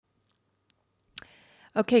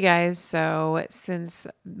Okay, guys, so since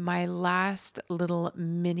my last little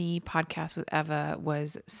mini podcast with Eva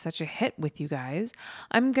was such a hit with you guys,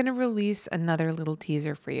 I'm going to release another little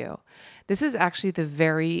teaser for you. This is actually the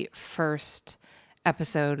very first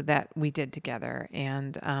episode that we did together,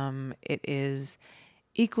 and it is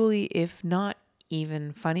equally, if not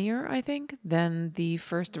even funnier, I think, than the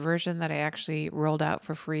first version that I actually rolled out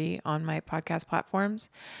for free on my podcast platforms.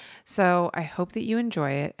 So I hope that you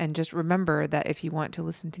enjoy it. And just remember that if you want to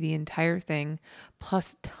listen to the entire thing,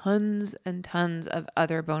 plus tons and tons of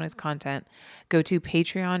other bonus content, go to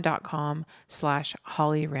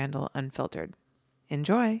patreon.com/Holly Randall Unfiltered.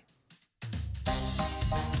 Enjoy.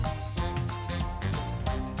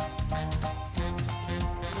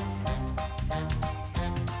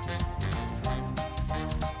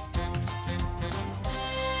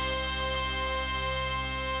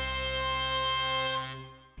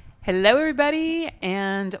 Hello, everybody,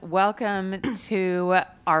 and welcome to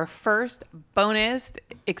our first bonus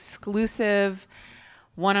exclusive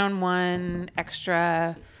one-on-one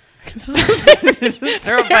extra.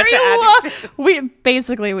 We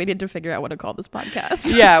need to figure out what to call this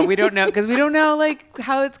podcast. Yeah, we don't know because we don't know like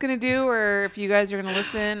how it's gonna do, or if you guys are gonna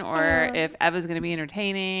listen, or if Eva's gonna be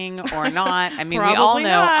entertaining or not. I mean, we all know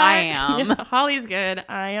not. I am. Holly's good.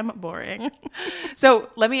 I am boring.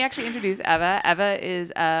 So let me actually introduce Eva. Eva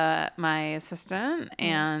is my assistant,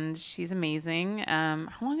 and she's amazing.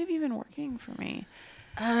 How long have you been working for me?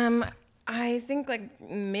 I think like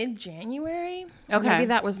mid-January. Okay. Maybe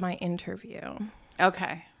that was my interview.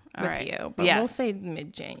 Okay. All with right. you. But we'll say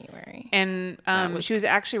mid-January. And she was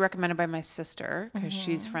actually recommended by my sister because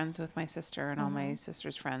she's friends with my sister and all my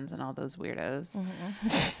sister's friends and all those weirdos.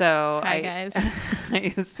 So Hi, guys.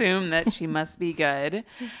 I assume that she must be good.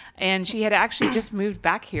 And she had actually just moved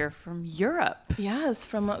back here from Europe. Yes,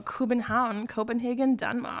 from Copenhagen,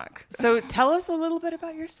 Denmark. So tell us a little bit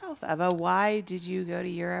about yourself, Eva. Why did you go to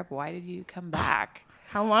Europe? Why did you come back?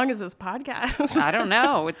 How long is this podcast? I don't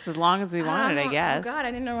know. It's as long as we wanted, I guess. Oh, God,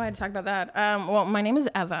 I didn't know I had to talk about that. Well, my name is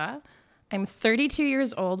Eva. I'm 32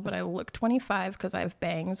 years old, but I look 25 because I have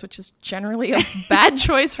bangs, which is generally a bad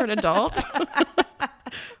choice for an adult.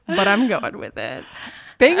 But I'm going with it.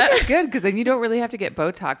 Bangs are good because then you don't really have to get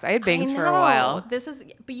Botox. I had bangs for a while.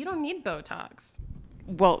 But you don't need Botox.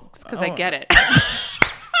 Well, because I get it.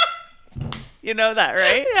 You know that,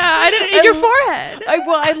 right? Yeah, I didn't in your forehead.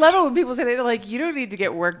 I love it when people say they're like, you don't need to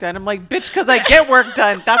get work done. I'm like, bitch, because I get work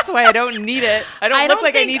done. That's why I don't need it. I don't look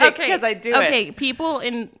like I need it because I do it. Okay, people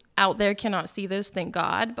out there cannot see this, thank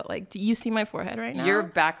God. But like, do you see my forehead right now? You're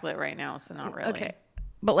backlit right now, so not really. Okay,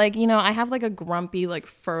 but like, you know, I have like a grumpy, like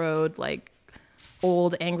furrowed, like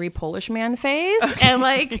old angry Polish man face, and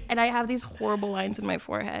like, and I have these horrible lines in my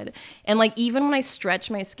forehead, and like even when I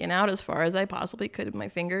stretch my skin out as far as I possibly could with my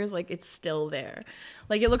fingers, like it's still there.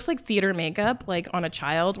 Like it looks like theater makeup, like on a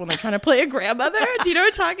child when they're trying to play a grandmother. Do you know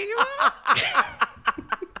what I'm talking about?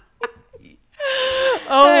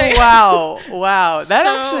 Oh wow! That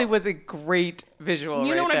actually was a great visual.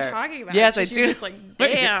 You know what I'm talking about? Yes, I you're do. Just like,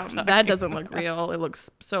 damn, that doesn't look real. It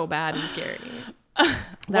looks so bad and scary.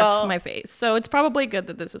 That's my face. So it's probably good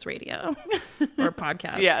that this is radio or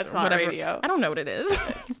podcast. Yeah, it's or not whatever. radio. I don't know what it is.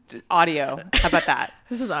 It's audio. How about that?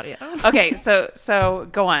 This is audio. Okay, so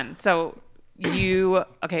go on. So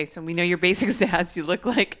so we know your basic stats. You look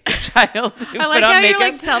like a child. I like how you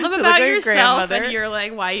like tell them about yourself, and you're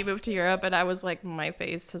like, why you moved to Europe, and I was like, my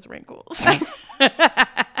face has wrinkles.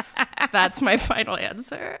 That's my final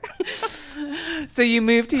answer. So you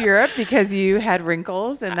moved to Europe because you had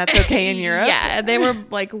wrinkles, and that's okay in Europe? Yeah, they were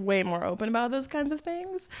like way more open about those kinds of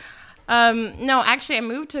things. No, actually, I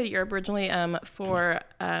moved to Europe originally for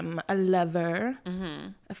a lover,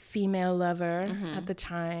 a female lover at the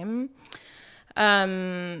time.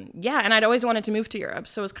 Yeah, and I'd always wanted to move to Europe,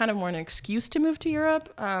 so it was kind of more an excuse to move to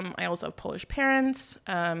Europe. I also have Polish parents.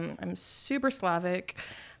 I'm super Slavic.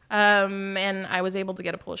 And I was able to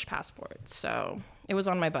get a Polish passport. So it was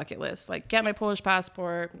on my bucket list, like get my Polish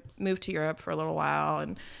passport, move to Europe for a little while.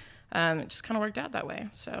 And it just kind of worked out that way.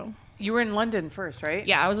 So you were in London first, right?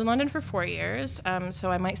 Yeah, I was in London for 4 years.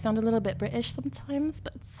 So I might sound a little bit British sometimes,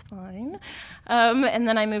 but it's fine. And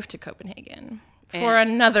then I moved to Copenhagen for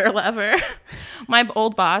another lover. My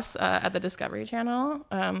old boss at the Discovery Channel,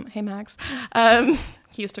 hey Max,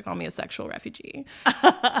 he used to call me a sexual refugee.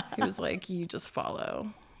 He was like, you just follow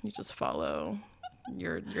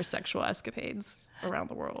your sexual escapades around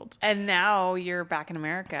the world. And now you're back in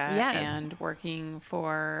America Yes. and working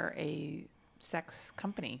for a sex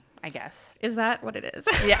company, I guess. Is that what it is?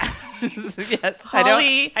 Yeah. Yes.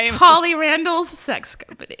 Holly Randall's sex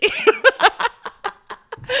company.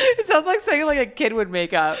 It sounds like something like a kid would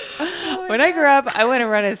make up. When I grow up, I want to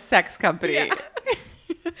run a sex company. Yeah.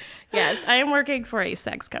 Yes, I am working for a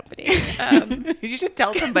sex company. You should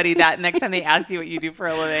tell somebody that next time they ask you what you do for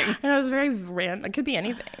a living. It was very random. It could be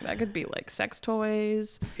anything. That could be like sex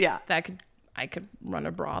toys. Yeah. I could run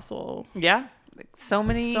a brothel. Yeah. Like so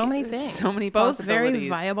many things. So many Both possibilities. very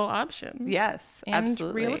viable options. Yes, and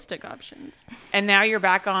absolutely. realistic options. And now you're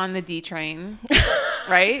back on the D train,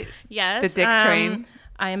 right? Yes. The dick train.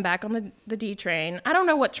 I am back on the D train. I don't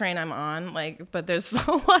know what train I'm on, but there's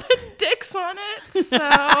a lot of dicks on it. So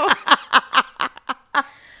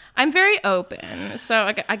I'm very open.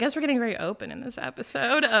 So I guess we're getting very open in this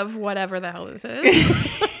episode of whatever the hell this is.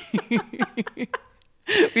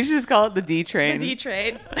 We should just call it the D train. The D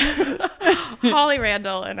train. Holly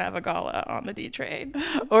Randall and Eva Gala on the D train.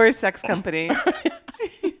 Or a sex company.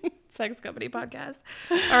 Sex company podcast.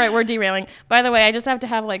 All right, we're derailing. By the way, I just have to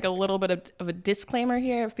have like a little bit of a disclaimer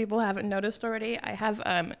here if people haven't noticed already. I have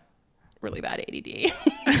really bad ADD.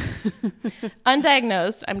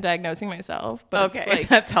 Undiagnosed. I'm diagnosing myself, but okay, it's like,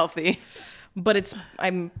 that's healthy. But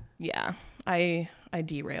I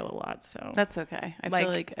derail a lot, so That's okay. I feel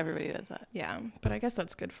like everybody does that. yeah. But I guess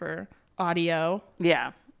that's good for audio.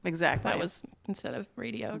 Yeah, exactly. That was instead of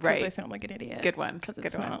radio, because right. I sound like an idiot. Good one. Because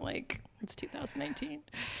it's not like it's 2019.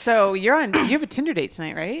 So you have a Tinder date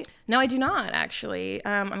tonight, right? No, I do not actually.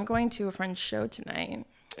 I'm going to a friend's show tonight.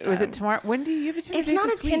 Was it tomorrow? When do you have a Tinder date? It's not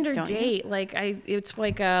this a Tinder week, date. It's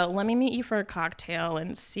like let me meet you for a cocktail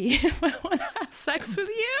and see if I want to have sex with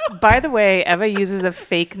you. By the way, Eva uses a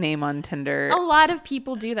fake name on Tinder. A lot of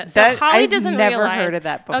people do that. So Holly doesn't realize. I've never heard of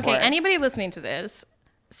that before. Okay, anybody listening to this,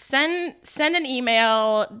 send an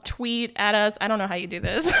email, tweet at us. I don't know how you do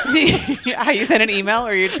this. How you send an email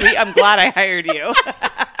or you tweet? I'm glad I hired you.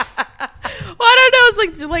 Well, I don't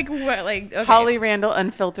know. It's like what? Like okay. Holly Randall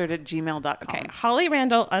Unfiltered at gmail.com. Okay, Holly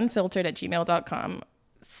Randall Unfiltered at gmail.com.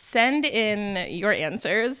 Send in your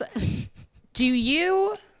answers. Do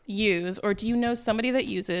you use or do you know somebody that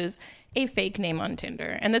uses a fake name on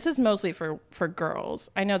Tinder? And this is mostly for girls.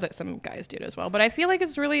 I know that some guys do it as well, but I feel like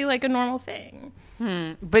it's really like a normal thing.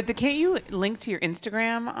 But can't you link to your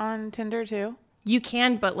Instagram on Tinder too? You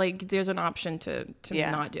can, but like there's an option to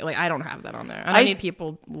not do. Like I don't have that on there. I don't need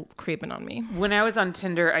people creeping on me. When I was on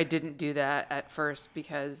Tinder, I didn't do that at first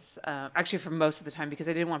because actually for most of the time because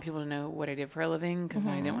I didn't want people to know what I did for a living because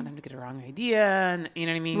then I didn't want them to get a wrong idea and you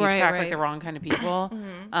know what I mean. You attract like the wrong kind of people.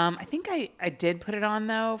 I think I did put it on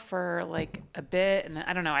though for like a bit and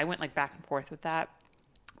I don't know. I went like back and forth with that.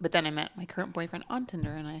 But then I met my current boyfriend on Tinder,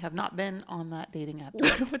 and I have not been on that dating app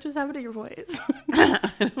since. What just happened to your voice? I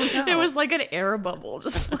don't know. It was like an air bubble,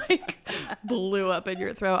 just like blew up in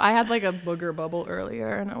your throat. I had like a booger bubble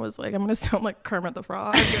earlier, and I was like, I'm going to sound like Kermit the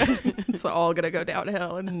Frog. It's all going to go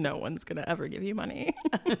downhill, and no one's going to ever give you money.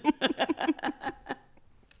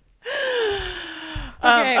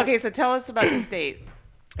 Okay, so tell us about this date.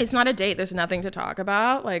 It's not a date. There's nothing to talk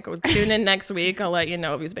about. Like, tune in next week. I'll let you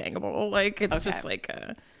know if he's bangable. Like, it's just like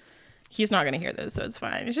he's not going to hear this, so it's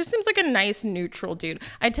fine. It just seems like a nice, neutral dude.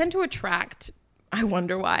 I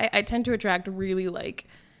wonder why, I tend to attract really, like,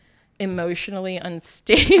 emotionally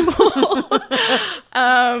unstable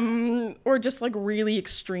or just, like, really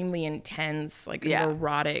extremely intense, like,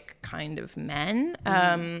 neurotic kind of men.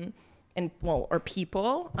 Or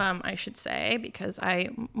people, I should say, because I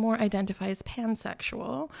more identify as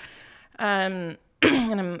pansexual, and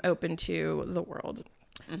I'm open to the world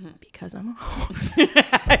because I'm a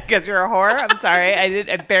whore. Because you're a whore? I'm sorry,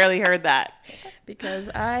 I barely heard that. Because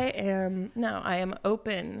I am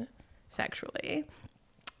open sexually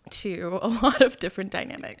to a lot of different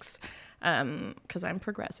dynamics. Because I'm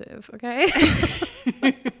progressive, okay?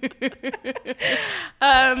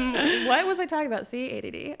 What was I talking about? See,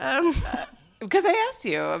 ADD. Because I asked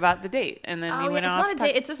you about the date, and then you went off. It's not a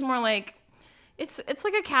date. It's just more like, it's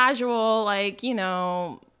like a casual, like, you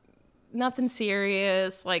know, nothing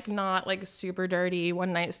serious, like not like super dirty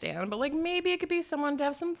one night stand, but like maybe it could be someone to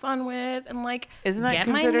have some fun with and like. Isn't that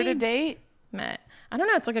considered a date? Met. I don't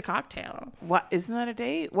know. It's like a cocktail. What? Isn't that a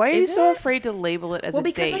date? Why are you so afraid to label it as a date? Well,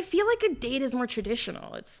 because I feel like a date is more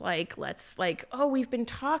traditional. It's like, we've been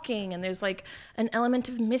talking and there's like an element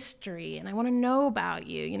of mystery and I want to know about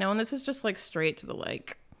you, you know? And this is just like straight to the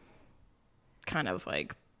like, kind of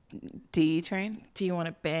like, D train? Do you want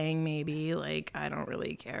to bang maybe? Like, I don't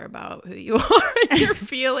really care about who you are and your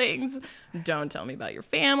feelings. Don't tell me about your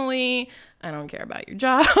family. I don't care about your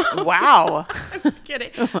job. Wow. I'm just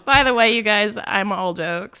kidding. By the way, you guys, I'm all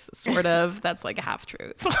jokes, sort of. That's like a half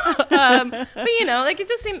truth. But you know, like it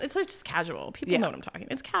just seems, it's just casual. People know what I'm talking.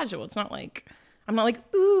 It's casual. It's not like I'm not like,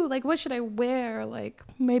 ooh, like, what should I wear? Like,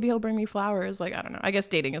 maybe he'll bring me flowers. Like, I don't know. I guess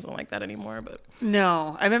dating isn't like that anymore, but.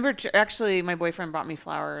 No, I remember actually my boyfriend brought me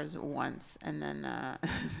flowers once and then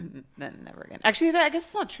then never again. Actually, I guess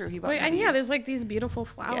that's not true. He bought me And these. yeah, there's like these beautiful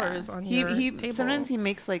flowers on your table. Sometimes he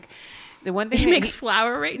makes like the one thing He makes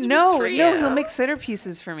flower arrangements for you. No, he'll make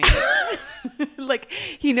centerpieces for me. Like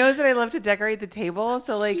he knows that I love to decorate the table,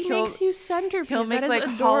 so like he makes you centerpieces. He'll make like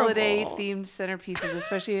adorable. holiday themed centerpieces,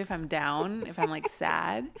 especially if I'm down, if I'm like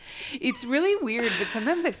sad. It's really weird, but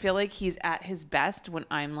sometimes I feel like he's at his best when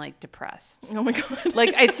I'm like depressed. Oh my God.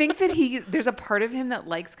 Like I think that there's a part of him that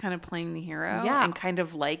likes kind of playing the hero Yeah. and kind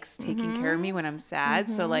of likes taking care of me when I'm sad.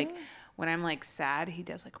 So like when I'm like sad, he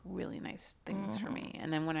does like really nice things for me.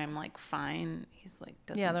 And then when I'm like fine, he's like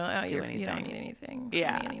doesn't Yeah, they're like, do oh, anything. you don't need anything from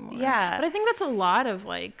Yeah. me anymore. Yeah. But I think that's a lot of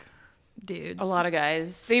like dudes. A lot of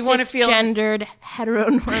guys. They want to feel gendered,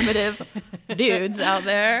 heteronormative dudes out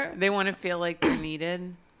there. They want to feel like they're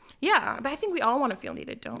needed. Yeah, but I think we all want to feel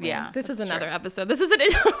needed, don't we? Yeah, This is that's another true. episode. This isn't.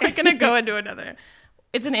 We're gonna go into another.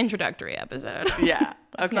 It's an introductory episode. Yeah.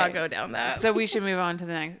 Let's Okay. not go down that. So we should move on to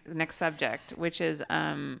the next subject, which is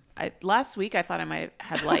last week I thought I might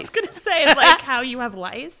have had lice. I was gonna say like how you have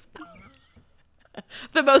lice.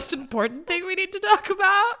 The most important thing we need to talk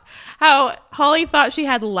about, how Holly thought she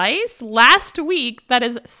had lice last week. That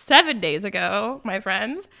is 7 days ago, my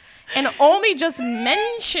friends, and only just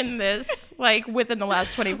mentioned this like within the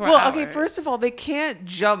last 24 hours. Well, okay, first of all, they can't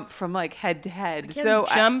jump from like head to head. So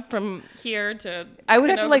jump from here to I would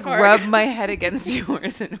have to Canoga like Park. rub my head against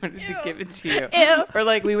yours in order to give it to you. Ew. Or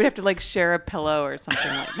like we would have to like share a pillow or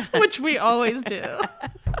something like that. which we always do.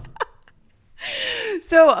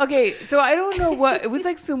 So, okay, so I don't know what, it was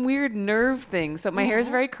like some weird nerve thing. So my hair is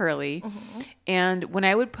very curly. And when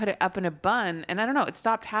I would put it up in a bun, and I don't know, it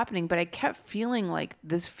stopped happening, but I kept feeling like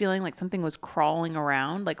something was crawling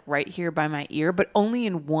around, like right here by my ear, but only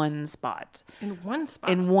in one spot. In one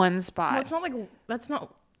spot. In one spot. Well, it's not like that's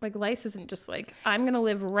not like lice isn't just like I'm gonna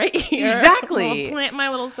live right here. Exactly. I'll plant my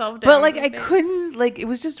little self down. But like in I space. couldn't, like it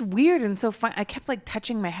was just weird, and so I kept like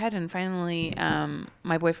touching my head, and finally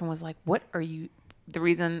my boyfriend was like, "What are you?" The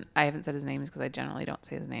reason I haven't said his name is because I generally don't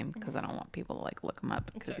say his name because I don't want people to like look him up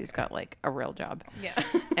because he's got like a real job. Yeah.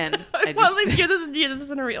 And I well, at least just this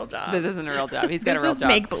isn't a real job. this isn't a real job. He's got This a real is job.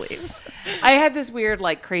 make believe. I had this weird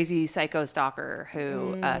like crazy psycho stalker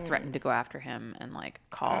who threatened to go after him and like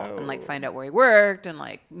call and like find out where he worked, and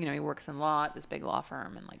like he works in this big law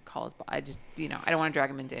firm, and like calls. I just I don't want to drag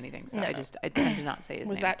him into anything, so No. I tend to not say his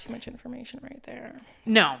Was name. that too much information right there?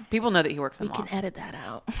 No, people know that he works in law. edit that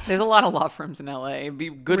out. There's a lot of law firms in LA. It'd be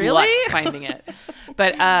good Really? luck finding it.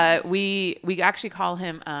 But we actually call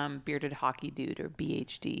him Bearded Hockey Dude, or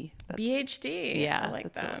BHD. BHD. Yeah, I like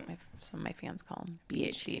that's that. what some of my fans call him.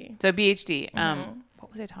 BHD. BHD. So BHD.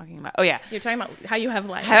 What was I talking about? Oh yeah. You're talking about how you have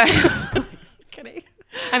lice. Kidding.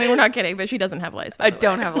 I mean, we're not kidding, but she doesn't have lice. by I the way.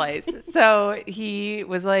 don't have lice. So he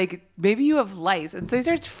was like, maybe you have lice. And so he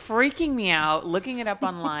starts freaking me out, looking it up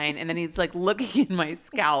online. And then he's like looking in my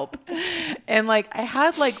scalp. And like, I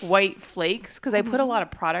had like white flakes because I put a lot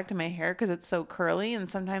of product in my hair because it's so curly. And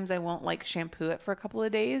sometimes I won't like shampoo it for a couple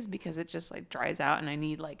of days because it just like dries out and I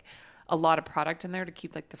need like a lot of product in there to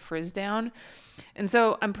keep like the frizz down. And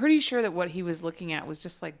so I'm pretty sure that what he was looking at was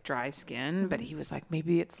just like dry skin, but he was like,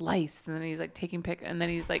 maybe it's lice. And then he's like taking and then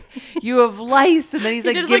he's like, you have lice. And then he's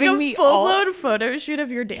like did giving like a me full blown photo shoot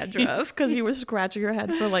of your dandruff because you were scratching your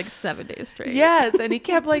head for like 7 days straight. Yes, and he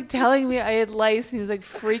kept like telling me I had lice, and he was like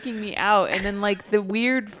freaking me out. And then like the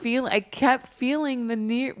weird feeling, I kept feeling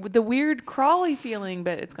the weird crawly feeling,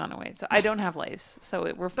 but it's gone away. So I don't have lice,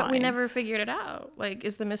 so we're fine. But we never figured it out. Like,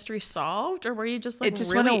 is the mystery solved, or were you just like It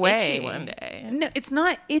just really went away itchy one day? No, it's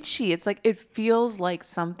not itchy. It's like it feels like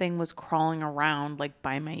something was crawling around like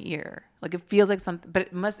by my ear. Like it feels like something, but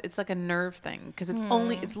it's like a nerve thing because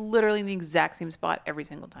it's literally in the exact same spot every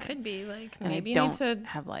single time. Could be like And I maybe you don't need to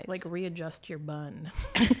have lice. like readjust your bun.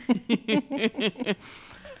 All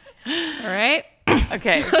right.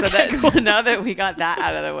 Okay, so now that we got that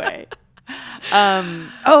out of the way.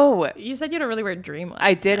 Oh, You said you had a really weird dream last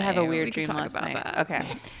I did have a night. weird We could dream talk last about night. that. Okay.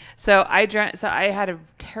 So I had a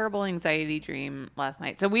terrible anxiety dream last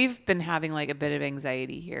night. So we've been having like a bit of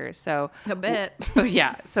anxiety here. So A bit. Oh,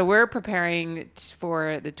 yeah. So we're preparing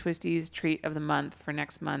for the Twisties treat of the month for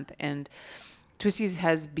next month, and Twisties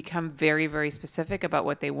has become very, very specific about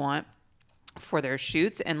what they want. for their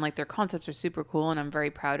shoots, and like their concepts are super cool, and I'm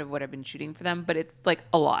very proud of what I've been shooting for them, but it's like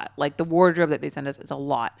a lot. Like the wardrobe that they send us is a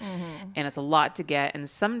lot, and it's a lot to get, and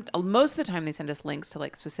most of the time they send us links to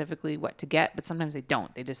like specifically what to get, but sometimes they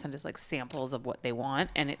don't. They just send us like samples of what they want,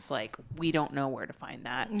 and it's like we don't know where to find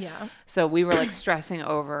that. Yeah. So we were like stressing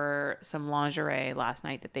over some lingerie last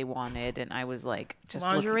night that they wanted, and I was like just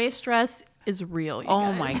Lingerie stress is real, you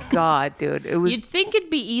oh guys. my god, dude, it was You'd think it'd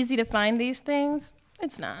be easy to find these things.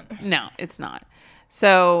 It's not. No, it's not.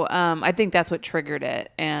 So I think that's what triggered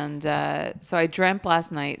it. And so I dreamt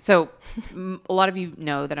last night. So a lot of you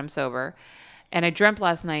know that I'm sober. And I dreamt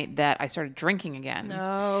last night that I started drinking again.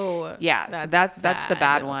 No. Yeah, that's the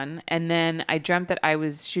bad one. And then I dreamt that I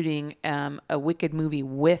was shooting a Wicked movie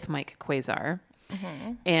with Mike Quasar.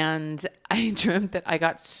 Mm-hmm. And I dreamt that I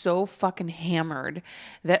got so fucking hammered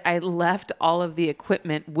that I left all of the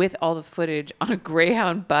equipment with all the footage on a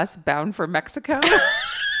Greyhound bus bound for Mexico.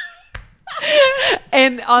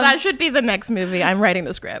 And that should be the next movie. I'm writing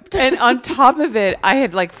the script. And on top of it, I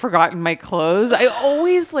had like forgotten my clothes. I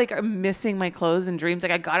always like am missing my clothes in dreams.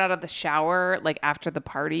 Like I got out of the shower like after the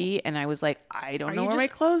party, and I was like, I don't know where my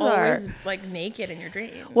clothes are. Always like naked in your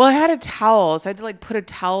dream. Well, I had a towel, so I had to like put a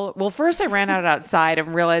towel. Well, first I ran out outside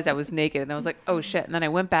and realized I was naked, and then I was like, oh shit. And then I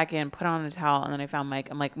went back in, put on a towel, and then I found Mike.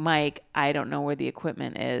 I'm like, Mike, I don't know where the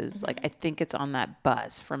equipment is. Like I think it's on that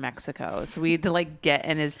bus for Mexico. So we had to like get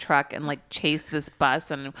in his truck and like chase this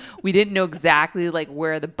bus, and we didn't know exactly like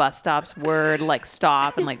where the bus stops were to like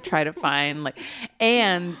stop and like try to find like,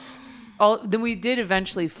 and then we did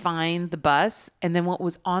eventually find the bus. And then what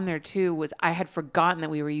was on there too was I had forgotten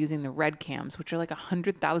that we were using the red cams, which are like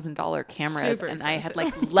 $100,000 cameras. Super and I had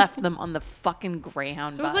expensive. like left them on the fucking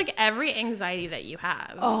Greyhound So bus. it's like every anxiety that you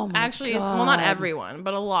have. Oh my Actually, God. well, not everyone,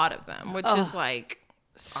 but a lot of them, which is like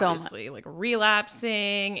so obviously like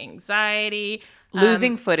relapsing, anxiety,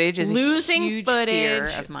 losing footage is losing a huge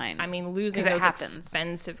footage fear of mine. I mean, losing 'Cause it those happens.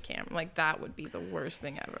 expensive like that would be the worst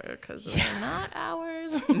thing ever because they're not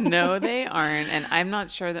ours. No, they aren't. And I'm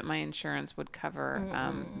not sure that my insurance would cover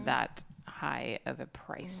that high of a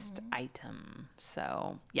priced item.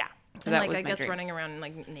 So, yeah. So And that like was I my guess dream. running around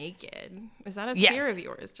like naked. Is that a Yes. fear of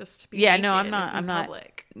yours? Just to be Yeah, naked no, I'm in not.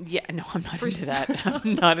 public? Yeah, no, I'm not For into that.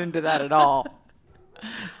 I'm not into that at all.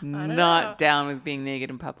 know. Not down with being naked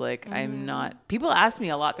in public. I'm not. People ask me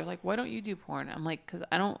a lot. They're like, "Why don't you do porn?" I'm like, "Cause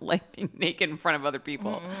I don't like being naked in front of other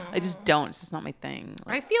people. I just don't. It's just not my thing."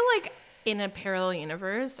 Like, I feel like in a parallel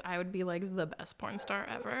universe, I would be like the best porn star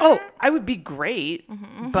ever. oh, I would be great,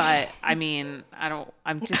 but I mean, I don't.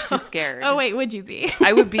 I'm just too scared. Oh wait, would you be?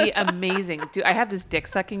 I would be amazing. Dude, I have this dick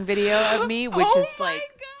sucking video of me, which Oh is my like.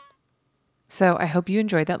 God. So I hope you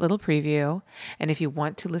enjoyed that little preview. And if you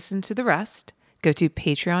want to listen to the rest, go to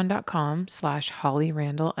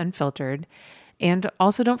patreon.com/HollyRandallUnfiltered. And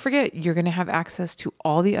also don't forget, you're going to have access to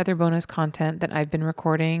all the other bonus content that I've been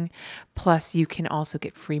recording. Plus you can also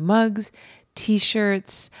get free mugs,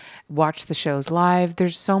 t-shirts, watch the shows live.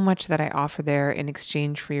 There's so much that I offer there in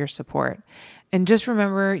exchange for your support. And just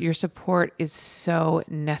remember, your support is so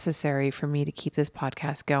necessary for me to keep this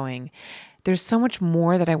podcast going. There's so much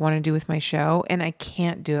more that I want to do with my show, and I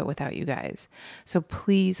can't do it without you guys. So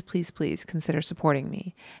please, please, please consider supporting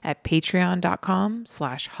me at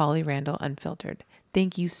patreon.com/HollyRandallUnfiltered.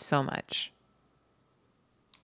 Thank you so much.